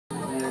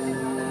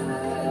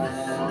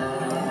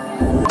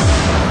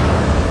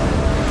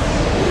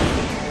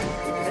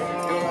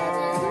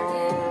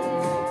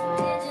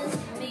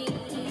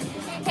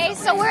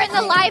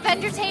in the live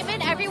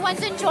entertainment.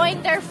 Everyone's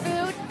enjoying their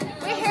food.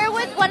 We're here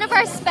with one of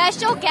our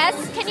special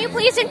guests. Can you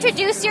please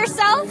introduce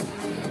yourself?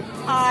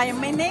 Hi,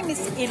 my name is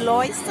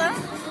Eloisa,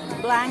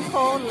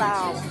 Blanco,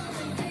 Lao.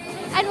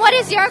 And what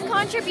is your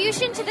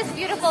contribution to this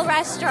beautiful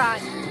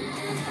restaurant?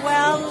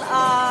 Well,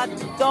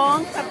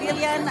 Dong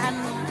Pavilion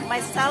and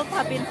myself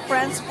have been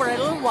friends for a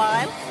little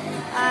while.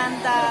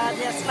 And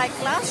just like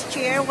last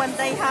year when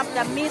they have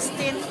the Miss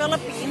Teen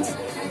Philippines,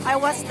 I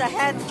was the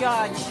head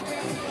judge.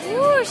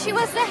 Ooh, she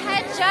was the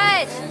head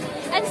judge.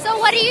 And so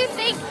what do you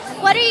think?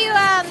 What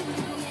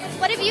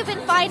have you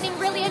been finding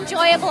really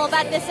enjoyable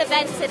about this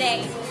event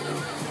today?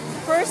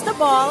 First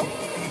of all,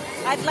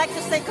 I'd like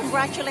to say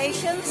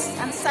congratulations.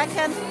 And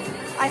second,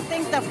 I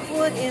think the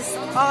food is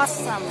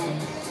awesome.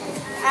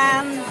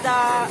 And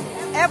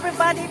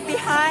everybody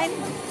behind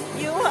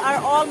you are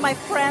all my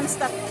friends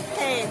that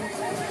came.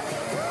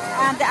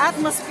 And the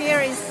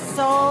atmosphere is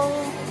so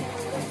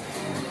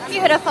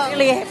beautiful.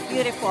 Really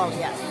beautiful,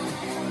 yeah.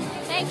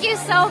 Thank you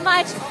so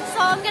much. So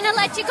I'm going to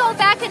let you go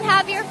back and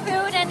have your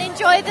food and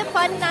enjoy the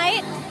fun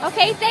night.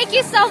 Okay, thank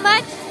you so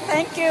much.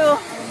 Thank you.